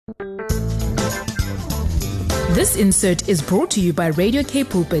This insert is brought to you by Radio K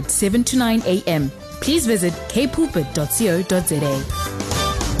Pulpit 7 to 9 a.m. Please visit kpulpit.co.za.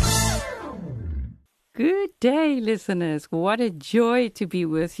 Good day, listeners. What a joy to be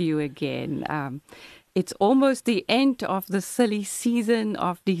with you again. It's almost the end of the silly season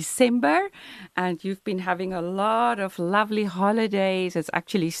of December, and you've been having a lot of lovely holidays. It's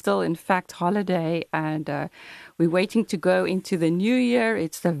actually still, in fact, holiday, and we're waiting to go into the new year.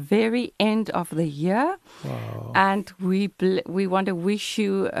 It's the very end of the year. Wow. And we want to wish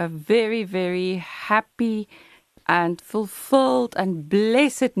you a very, very happy and fulfilled and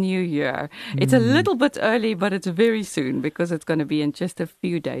blessed new year. It's a little bit early, but it's very soon because it's going to be in just a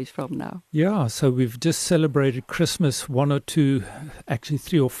few days from now. Yeah, so we've just celebrated Christmas 1 or 2, actually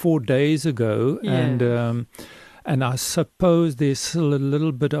 3 or 4 days ago. Yeah. And I suppose there's still a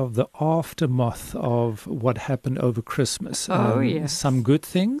little bit of the aftermath of what happened over Christmas. Yes. Some good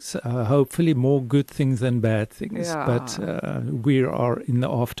things, hopefully more good things than bad things. Yeah. But we are in the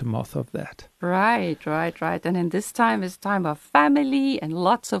aftermath of that. Right. And in this time is time of family and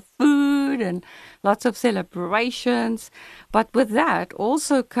lots of food and lots of celebrations. But with that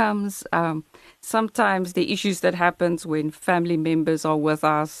also comes sometimes the issues that happens when family members are with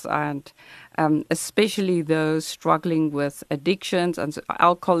us, and especially those struggling with addictions and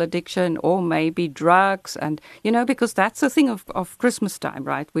alcohol addiction or maybe drugs. And, because that's the thing of Christmas time,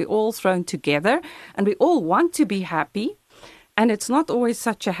 right? We're all thrown together and we all want to be happy. And it's not always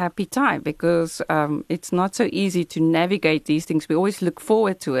such a happy time because it's not so easy to navigate these things. We always look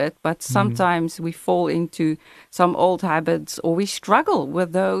forward to it, but sometimes we fall into some old habits or we struggle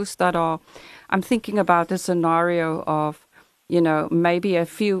with those that are. I'm thinking about a scenario of, maybe a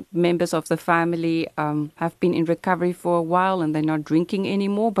few members of the family have been in recovery for a while and they're not drinking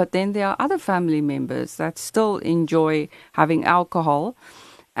anymore, but then there are other family members that still enjoy having alcohol.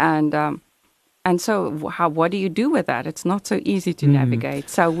 And so what do you do with that? It's not so easy to navigate.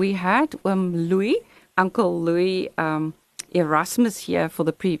 So we had Uncle Louis Erasmus here for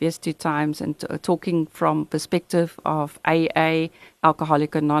the previous 2 times and talking from perspective of AA,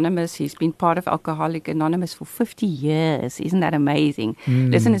 Alcoholic Anonymous. He's been part of Alcoholic Anonymous for 50 years. Isn't that amazing?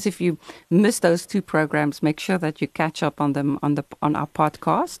 Listeners, if you missed those 2 programs, make sure that you catch up on them on our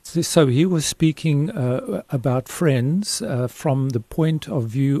podcasts. So he was speaking about friends from the point of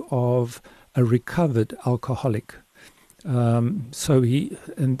view of a recovered alcoholic. And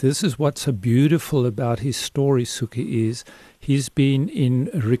this is what's so beautiful about his story, Suki, is he's been in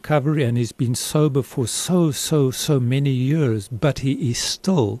recovery and he's been sober for so many years, but he is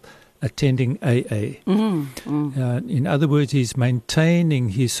still attending AA. In other words, he's maintaining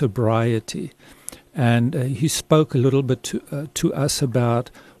his sobriety. And he spoke a little bit to us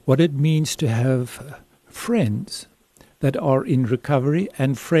about what it means to have friends that are in recovery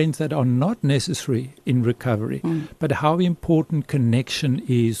and friends that are not necessarily in recovery, but how important connection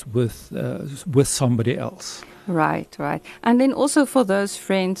is with somebody else. Right. And then also for those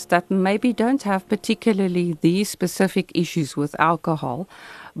friends that maybe don't have particularly these specific issues with alcohol,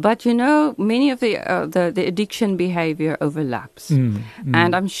 but many of the addiction behavior overlaps.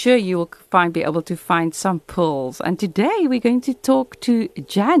 And I'm sure you will be able to find some pearls. And today we're going to talk to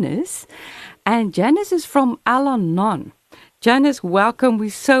Janice. And Janice is from Al-Anon. Janice, welcome. We're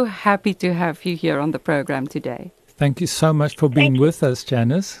so happy to have you here on the program today. Thank you so much for being with us,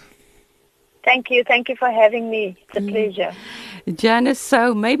 Janice. Thank you. Thank you for having me. It's a pleasure. Janice,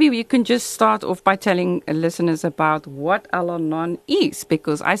 so maybe we can just start off by telling listeners about what Al-Anon is,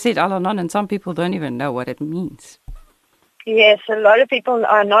 because I said Al-Anon and some people don't even know what it means. Yes, a lot of people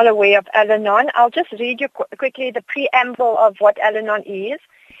are not aware of Al-Anon. I'll just read you quickly the preamble of what Al-Anon is.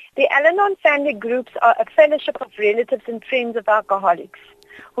 The Al-Anon family groups are a fellowship of relatives and friends of alcoholics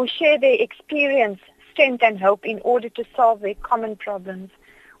who share their experience, strength and hope in order to solve their common problems.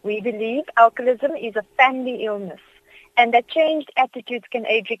 We believe alcoholism is a family illness and that changed attitudes can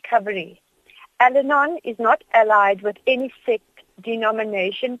aid recovery. Al-Anon is not allied with any sect,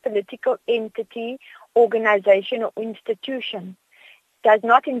 denomination, political entity, organization or institution, does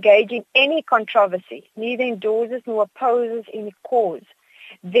not engage in any controversy, neither endorses nor opposes any cause.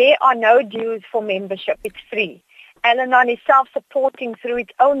 There are no dues for membership. It's free. Al-Anon is self-supporting through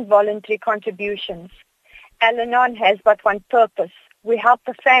its own voluntary contributions. Al-Anon has but one purpose. We help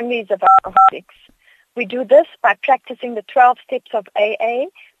the families of alcoholics. We do this by practicing the 12 steps of AA,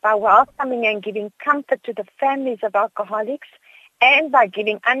 by welcoming and giving comfort to the families of alcoholics, and by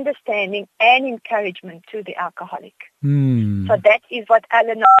giving understanding and encouragement to the alcoholic. So that is what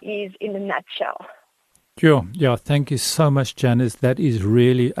Al-Anon is in a nutshell. Sure. Yeah, thank you so much, Janice. That is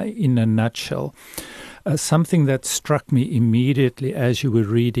really in a nutshell. Something that struck me immediately as you were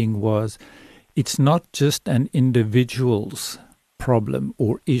reading was it's not just an individual's problem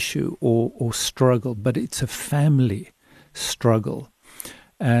or issue or struggle, but it's a family struggle.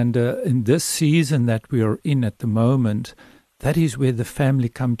 And in this season that we are in at the moment, that is where the family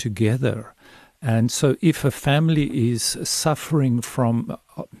come together. And so if a family is suffering from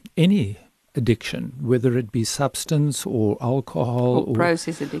any addiction, whether it be substance or alcohol or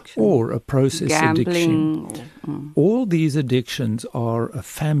process addiction, or a process gambling, addiction, all these addictions are a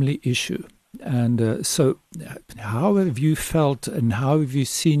family issue. And so how have you felt and how have you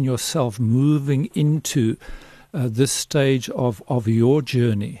seen yourself moving into this stage of your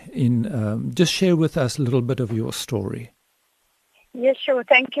journey? Just share with us a little bit of your story. Yes, sure.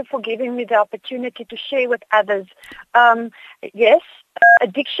 Thank you for giving me the opportunity to share with others. Yes,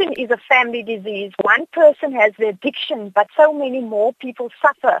 addiction is a family disease. One person has the addiction, but so many more people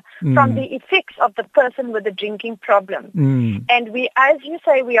suffer from the effects of the person with the drinking problem. And we, as you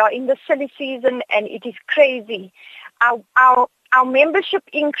say, we are in the silly season and it is crazy. Our membership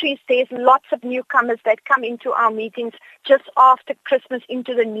increased. There's lots of newcomers that come into our meetings just after Christmas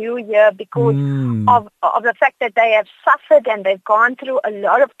into the new year because of the fact that they have suffered and they've gone through a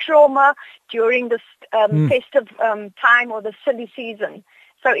lot of trauma during this festive time or the silly season.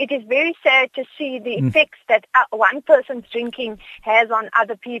 So it is very sad to see the effects that one person's drinking has on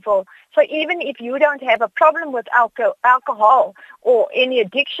other people. So even if you don't have a problem with alcohol or any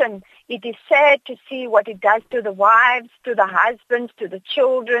addiction, it is sad to see what it does to the wives, to the husbands, to the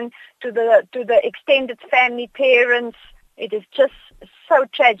children, to the extended family, parents. It is just so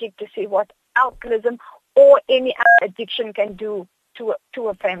tragic to see what alcoholism or any other addiction can do to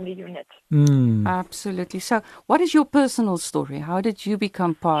a family unit. Absolutely. So what is your personal story? How did you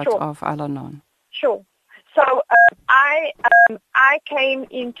become part of Al-Anon? Sure. So I came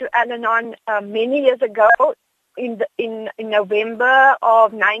into Al-Anon many years ago in November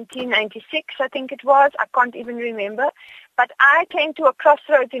of 1996, I think it was. I can't even remember. But I came to a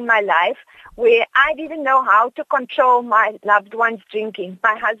crossroads in my life where I didn't know how to control my loved one's drinking,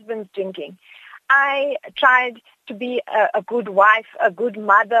 my husband's drinking. I tried to be a good wife, a good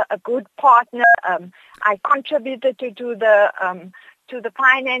mother, a good partner. I contributed to the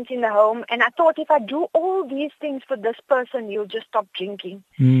finance in the home, and I thought if I do all these things for this person, he'll just stop drinking.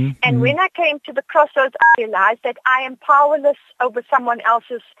 And when I came to the crossroads, I realized that I am powerless over someone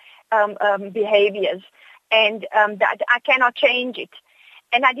else's behaviors, and that I cannot change it.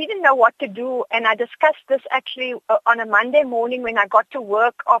 And I didn't know what to do, and I discussed this actually on a Monday morning when I got to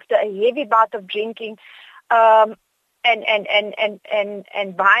work after a heavy bout of drinking, and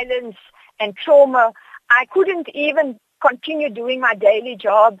violence and trauma. I couldn't even continue doing my daily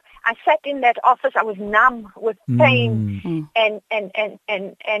job. I sat in that office. I was numb with pain,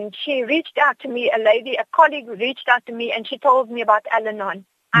 and she reached out to me. A colleague reached out to me, and she told me about Al-Anon.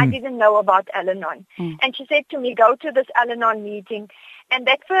 I didn't know about Al-Anon, and she said to me, "Go to this Al-Anon meeting." And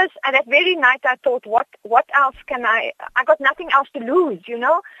that very night, I thought, what else can I got nothing else to lose, you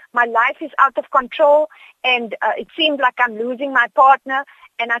know. My life is out of control, and it seemed like I'm losing my partner.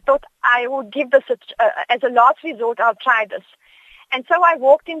 And I thought I will give this as a last resort. I'll try this. And so I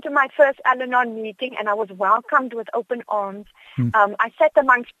walked into my first Al-Anon meeting, and I was welcomed with open arms. I sat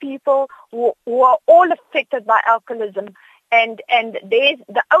amongst people who are all affected by alcoholism. And they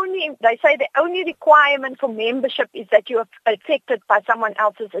say the only requirement for membership is that you are affected by someone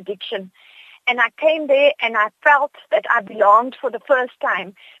else's addiction. And I came there and I felt that I belonged for the first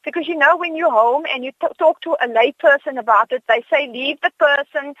time. Because, you know, when you're home and you talk to a lay person about it, they say leave the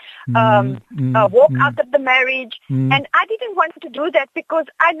person, walk out of the marriage. And I didn't want to do that because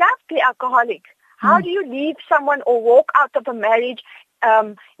I loved the alcoholic. How do you leave someone or walk out of a marriage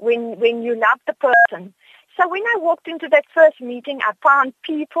when you love the person? So when I walked into that first meeting, I found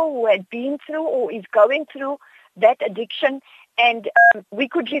people who had been through or is going through that addiction, and we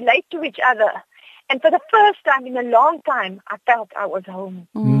could relate to each other. And for the first time in a long time, I felt I was home.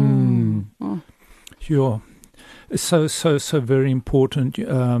 Sure. So very important,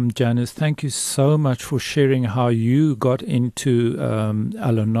 Janice. Thank you so much for sharing how you got into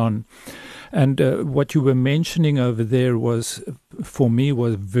Al-Anon. And what you were mentioning over there was, for me,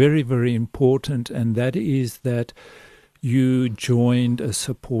 was very, very important, and that is that you joined a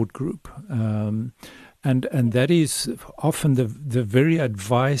support group. And that is often the very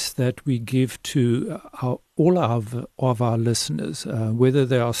advice that we give to all of our listeners, whether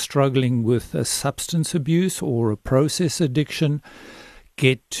they are struggling with a substance abuse or a process addiction.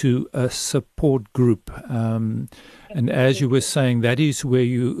 Get to a support group. And as you were saying, that is where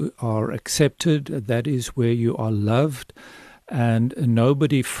you are accepted, that is where you are loved. and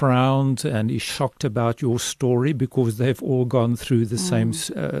nobody frowns and is shocked about your story because they've all gone through the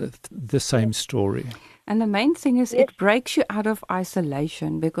same story. And the main thing is it breaks you out of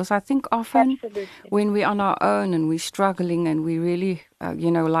isolation, because I think often when we're on our own and we're struggling and we really,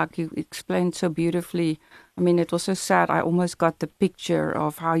 like you explained so beautifully, I mean, it was so sad. I almost got the picture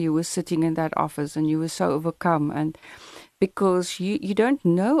of how you were sitting in that office and you were so overcome. And because you don't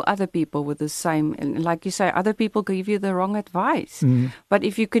know other people with the same, and like you say, other people give you the wrong advice. But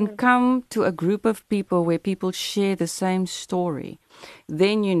if you can come to a group of people where people share the same story,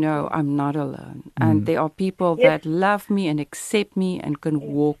 then you know I'm not alone. And there are people that love me and accept me and can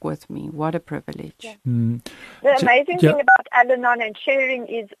walk with me. What a privilege. The amazing thing about Al-Anon and sharing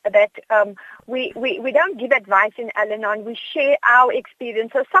is that we don't give advice in Al-Anon. We share our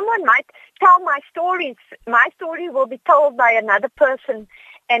experience. So someone might tell my stories. My story will be told by another person,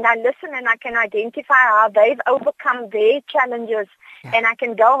 and I listen and I can identify how they've overcome their challenges, and I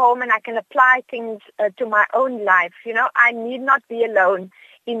can go home and I can apply things to my own life. I need not be alone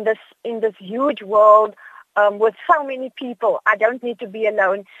in this huge world with so many people. I don't need to be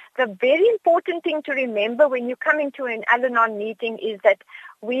alone. The very important thing to remember when you come into an Al-Anon meeting is that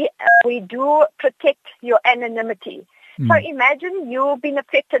we do protect your anonymity. So imagine you've been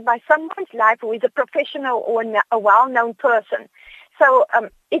affected by someone's life who is a professional or a well-known person. So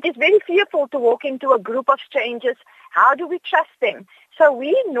it is very fearful to walk into a group of strangers. How do we trust them? So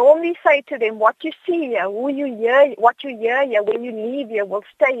we normally say to them, what you see here, who you hear, what you hear here, when you leave here, will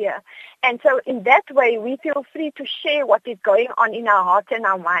stay here. And so in that way, we feel free to share what is going on in our hearts and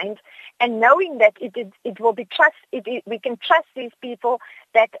our minds, and knowing that it will be we can trust these people,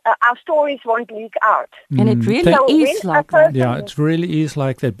 that our stories won't leak out. And it really is like that. Yeah, it really is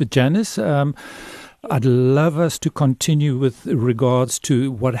like that. But Janice, I'd love us to continue with regards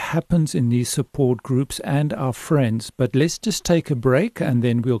to what happens in these support groups and our friends. But let's just take a break and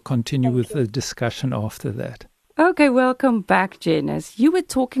then we'll continue with the discussion after that. Okay, welcome back, Janice. You were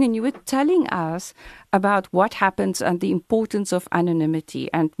talking and you were telling us about what happens and the importance of anonymity.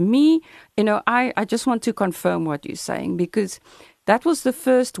 And me, I just want to confirm what you're saying, because that was the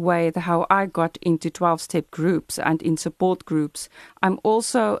first way how I got into 12-step groups and in support groups. I'm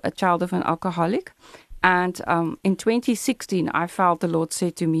also a child of an alcoholic. And in 2016, I felt the Lord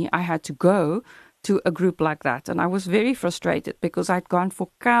said to me, I had to go to a group like that. And I was very frustrated because I'd gone for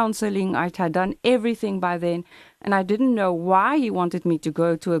counseling. I had done everything by then. And I didn't know why He wanted me to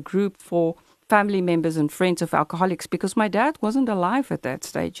go to a group for family members and friends of alcoholics, because my dad wasn't alive at that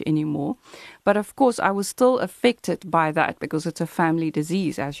stage anymore. But of course, I was still affected by that because it's a family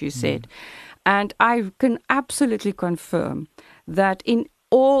disease, as you said. And I can absolutely confirm that in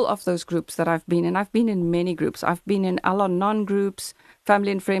all of those groups that I've been in, I've been in many groups. I've been in Al-Anon groups,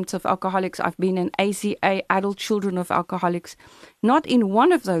 family and friends of alcoholics. I've been in ACA, adult children of alcoholics. Not in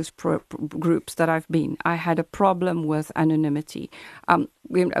one of those groups that I've been, I had a problem with anonymity,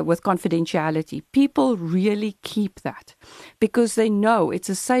 with confidentiality. People really keep that because they know it's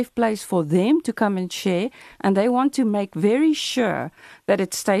a safe place for them to come and share, and they want to make very sure that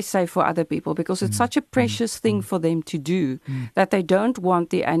it stays safe for other people, because it's such a precious thing for them to do that they don't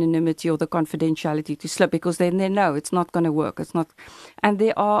want the anonymity or the confidentiality to slip, because then they know it's not going to work. It's not. And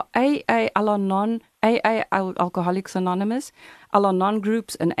there are Al-Anon, Alcoholics Anonymous, Al-Anon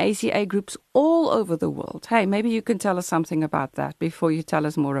groups and ACA groups all over the world. Hey, maybe you can tell us something about that before you tell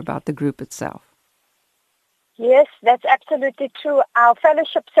us more about the group itself. Yes, that's absolutely true. Our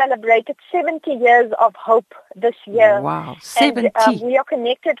fellowship celebrated 70 years of hope this year. Wow, 70. And we are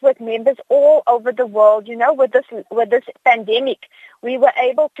connected with members all over the world. With this pandemic, we were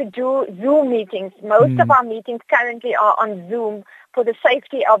able to do Zoom meetings. Most of our meetings currently are on Zoom for the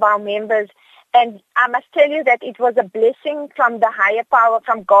safety of our members. And I must tell you that it was a blessing from the higher power,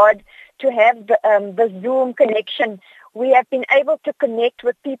 from God, to have the Zoom connection. We have been able to connect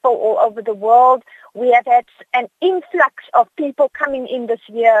with people all over the world. We have had an influx of people coming in this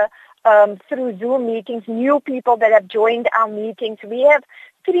year through Zoom meetings, new people that have joined our meetings. We have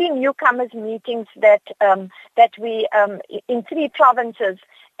 3 newcomers meetings that we in 3 provinces,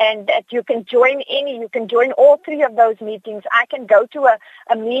 and that you can join you can join all 3 of those meetings. I can go to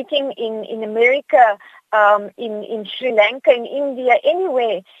a meeting in America, in Sri Lanka, in India,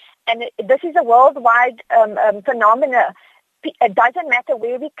 anywhere. And this is a worldwide phenomena. It doesn't matter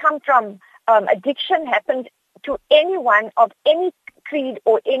where we come from. Addiction happens to anyone of any creed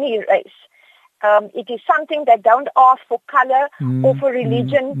or any race. It is something that don't ask for color or for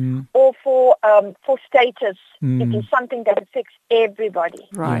religion or for status. It is something that affects everybody.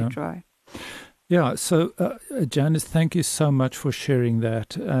 Right. Yeah, so Janice, thank you so much for sharing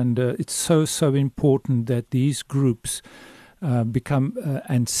that. And it's so important that these groups become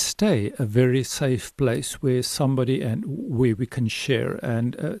and stay a very safe place where somebody and where we can share.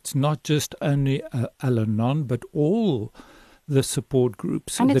 And it's not just only Al-Anon, but all the support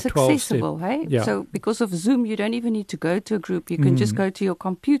groups. And the it's 12 accessible, hey? Yeah. So because of Zoom, you don't even need to go to a group. You can just go to your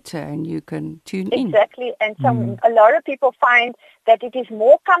computer and you can tune in. Exactly. And so a lot of people find that it is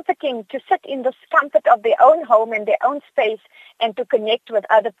more comforting to sit in the comfort of their own home and their own space and to connect with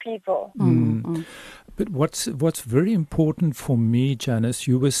other people. But what's very important for me, Janice,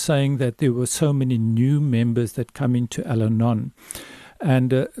 you were saying that there were so many new members that come into Al-Anon.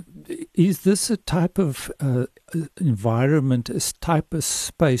 And is this a type of environment, a type of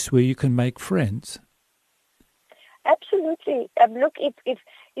space where you can make friends? Absolutely. Look, if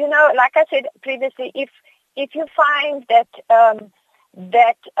you know, like I said previously, if you find that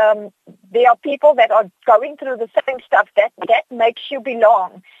there are people that are going through the same stuff, that makes you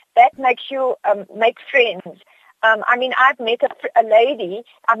belong. That makes you make friends. I mean, I've met a lady.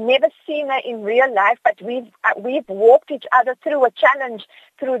 I've never seen her in real life, but we've walked each other through a challenge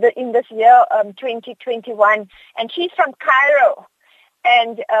in this year 2021, and she's from Cairo,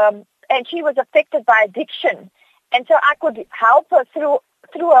 and she was affected by addiction, and so I could help her through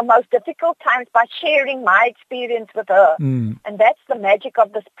her most difficult times by sharing my experience with her, and that's the magic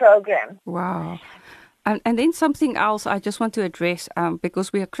of this program. Wow. And then something else I just want to address,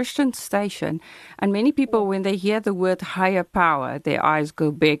 because we're a Christian station, and many people, when they hear the word higher power, their eyes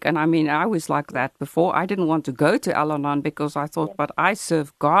go big. And I mean, I was like that before. I didn't want to go to Al-Anon because I thought, but I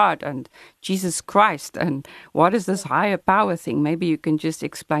serve God and Jesus Christ. And what is this higher power thing? Maybe you can just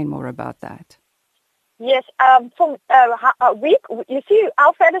explain more about that. Yes, you see,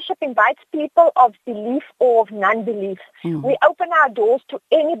 our fellowship invites people of belief or of non-belief. We open our doors to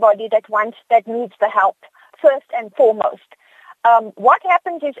anybody that needs the help, first and foremost. What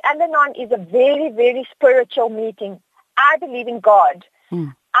happens is Al-Anon is a very, very spiritual meeting. I believe in God.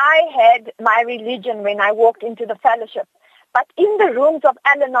 I had my religion when I walked into the fellowship. But in the rooms of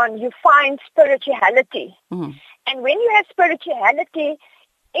Al-Anon, you find spirituality. And when you have spirituality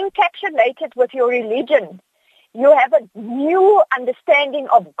encapsulated with your religion, you have a new understanding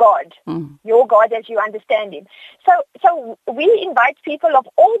of God, your God as you understand Him. So we invite people of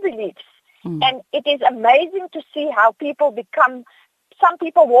all beliefs, and it is amazing to see how people become. Some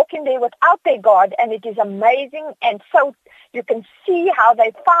people walk in there without their God, and it is amazing. And so you can see how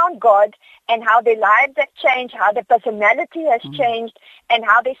they found God and how their lives have changed, how their personality has changed, and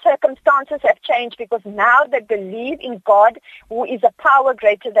how their circumstances have changed, because now they believe in God, who is a power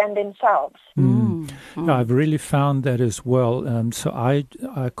greater than themselves. No, I've really found that as well. So I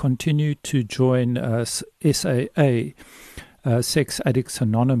continue to join SAA, Sex Addicts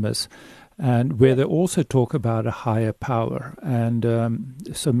Anonymous, and where they also talk about a higher power. And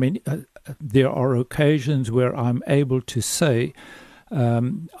so many, there are occasions where I'm able to say,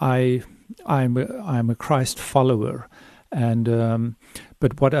 I'm a Christ follower. And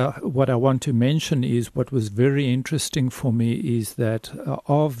but what I want to mention is what was very interesting for me is that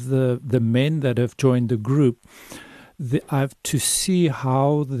of the men that have joined the group, I've to see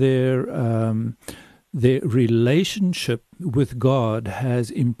how their relationship with God has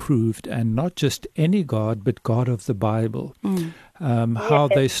improved, and not just any God, but God of the Bible. How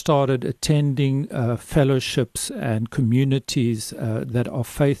they started attending fellowships and communities that are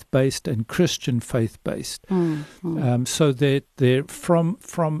faith-based and Christian faith-based. So that they're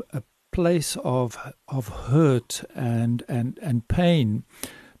from a place of hurt and pain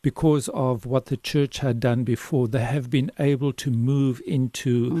because of what the church had done before. They have been able to move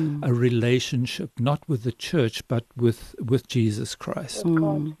into a relationship, not with the church, but with Jesus Christ.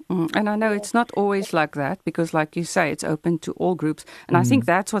 And I know it's not always like that, because like you say, it's open to all groups. And I think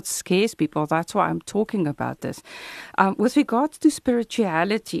that's what scares people. That's why I'm talking about this. With regards to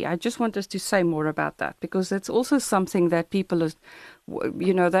spirituality, I just want us to say more about that, because that's also something that people are,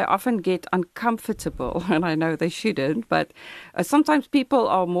 they often get uncomfortable, and I know they shouldn't, but sometimes people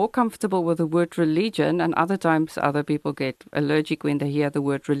are more comfortable with the word religion, and other times other people get allergic when they hear the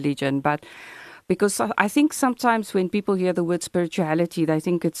word religion. But because I think sometimes when people hear the word spirituality, they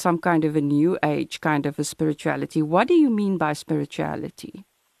think it's some kind of a new age kind of a spirituality. What do you mean by spirituality?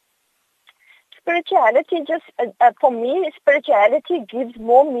 Spirituality for me, spirituality gives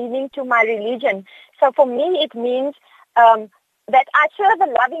more meaning to my religion. So for me, it means that I serve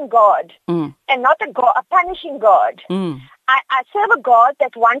a loving God and not a punishing God. I serve a God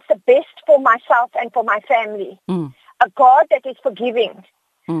that wants the best for myself and for my family. A God that is forgiving.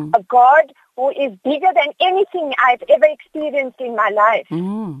 a God who is bigger than anything I've ever experienced in my life.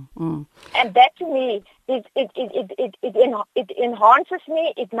 And that to me, it enhances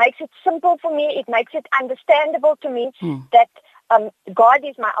me, it makes it simple for me, it makes it understandable to me that God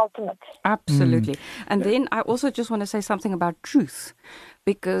is my ultimate. Absolutely. And then I also just want to say something about truth,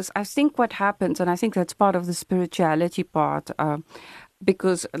 because I think what happens, and I think that's part of the spirituality part,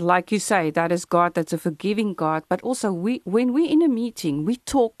 because like you say, that is God, that's a forgiving God. But also when we're in a meeting, we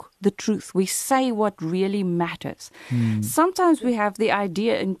talk the truth. We say what really matters. Sometimes we have the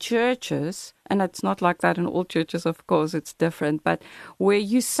idea in churches, and it's not like that in all churches, of course, it's different, but where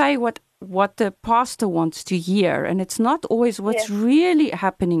you say what the pastor wants to hear, and it's not always what's really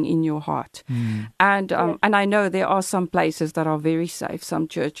happening in your heart. And I know there are some places that are very safe, some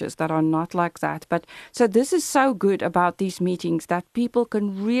churches that are not like that. But so this is so good about these meetings, that people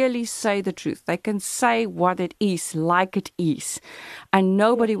can really say the truth. They can say what it is, like it is, and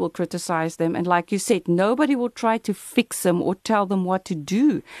nobody will criticize them. And like you said, nobody will try to fix them or tell them what to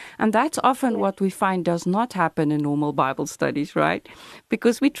do. And that's often what we find does not happen in normal Bible studies, right?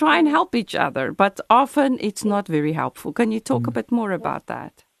 Because we try and help each other, but often it's not very helpful. Can you talk a bit more about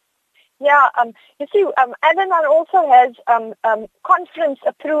that? Yeah, you see, Al-Anon also has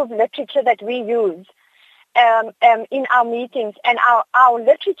conference-approved literature that we use in our meetings, and our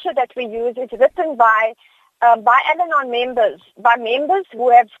literature that we use is written by Al-Anon members, by members who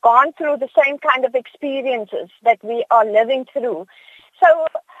have gone through the same kind of experiences that we are living through. So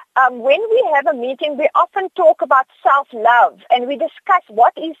when we have a meeting, we often talk about self-love, and we discuss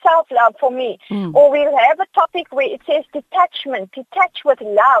what is self-love for me. Or we'll have a topic where it says detachment, detach with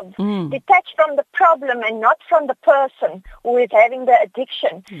love, detach from the problem and not from the person who is having the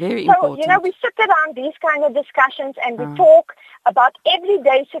addiction. Very so, important. we sit around these kind of discussions and we talk about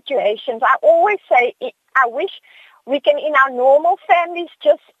everyday situations. I always say, I wish we can, in our normal families,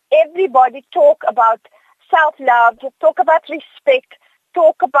 just everybody talk about self-love, talk about respect,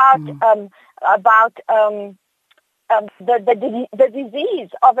 talk about the disease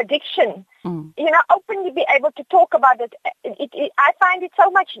of addiction. Openly be able to talk about it. I find it so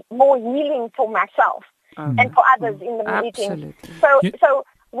much more healing for myself and for others in the meeting. So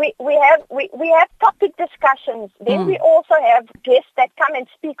we have topic discussions. Then we also have guests that come and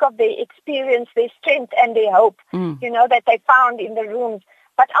speak of their experience, their strength, and their hope. That they found in the rooms.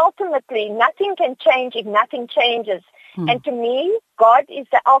 But ultimately, nothing can change if nothing changes. And to me, God is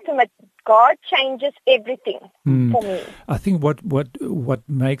the ultimate. God changes everything for me. I think what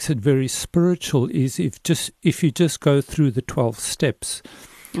makes it very spiritual is if you just go through the 12 steps,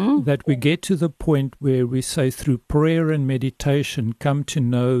 that we get to the point where we say through prayer and meditation, come to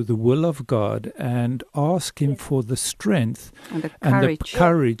know the will of God and ask Him for the strength and the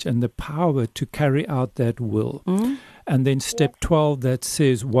courage and the power to carry out that will. And then step 12 that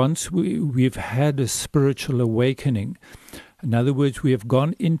says once we've had a spiritual awakening, in other words, we have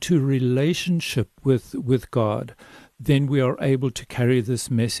gone into relationship with God, then we are able to carry this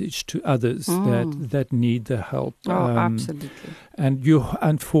message to others that need the help. Absolutely. And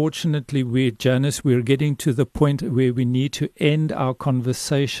unfortunately, Janice, we're getting to the point where we need to end our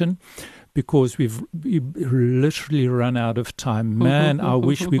conversation, because we've literally run out of time. Man, I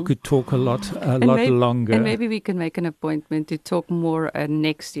wish we could talk a lot longer. And maybe we can make an appointment to talk more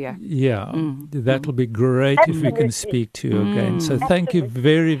next year. Yeah, that'll be great. Absolutely. If we can speak to you again. So thank you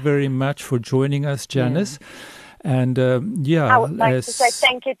very, very much for joining us, Janice. And I would like to say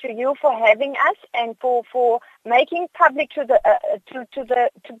thank you to you for having us and for making public to the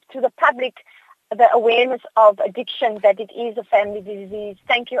public the awareness of addiction, that it is a family disease.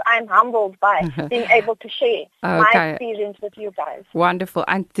 Thank you. I'm humbled by being able to share my experience with you guys. Wonderful.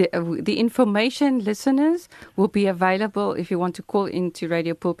 And the information, listeners, will be available if you want to call into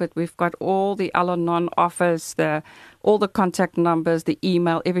Radio Pulpit. We've got all the Al-Anon offers, all the contact numbers, the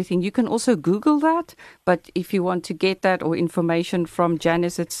email, everything. You can also Google that, but if you want to get that or information from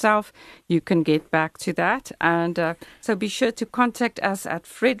Janice itself, you can get back to that. And so be sure to contact us at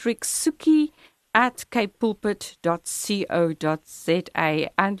fredericksuki@capepulpit.co.za.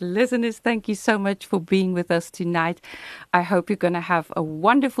 And listeners, thank you so much for being with us tonight. I hope you're going to have a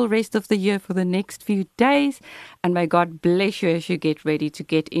wonderful rest of the year for the next few days. And may God bless you as you get ready to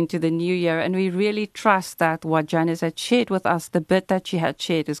get into the new year. And we really trust that what Janice had shared with us, the bit that she had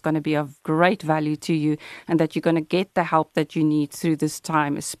shared, is going to be of great value to you, and that you're going to get the help that you need through this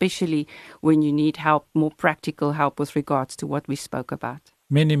time, especially when you need help, more practical help with regards to what we spoke about.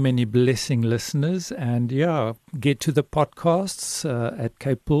 Many, many blessing listeners. And get to the podcasts at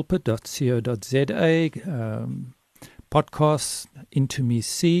capepulpit.co.za, podcasts Into Me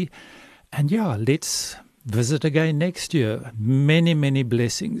See. And let's visit again next year. Many, many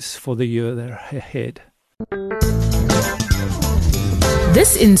blessings for the year that are ahead.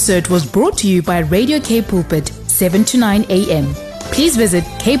 This insert was brought to you by Radio K Pulpit, 7 to 9 a.m. Please visit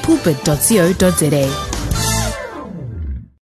kpulpit.co.za.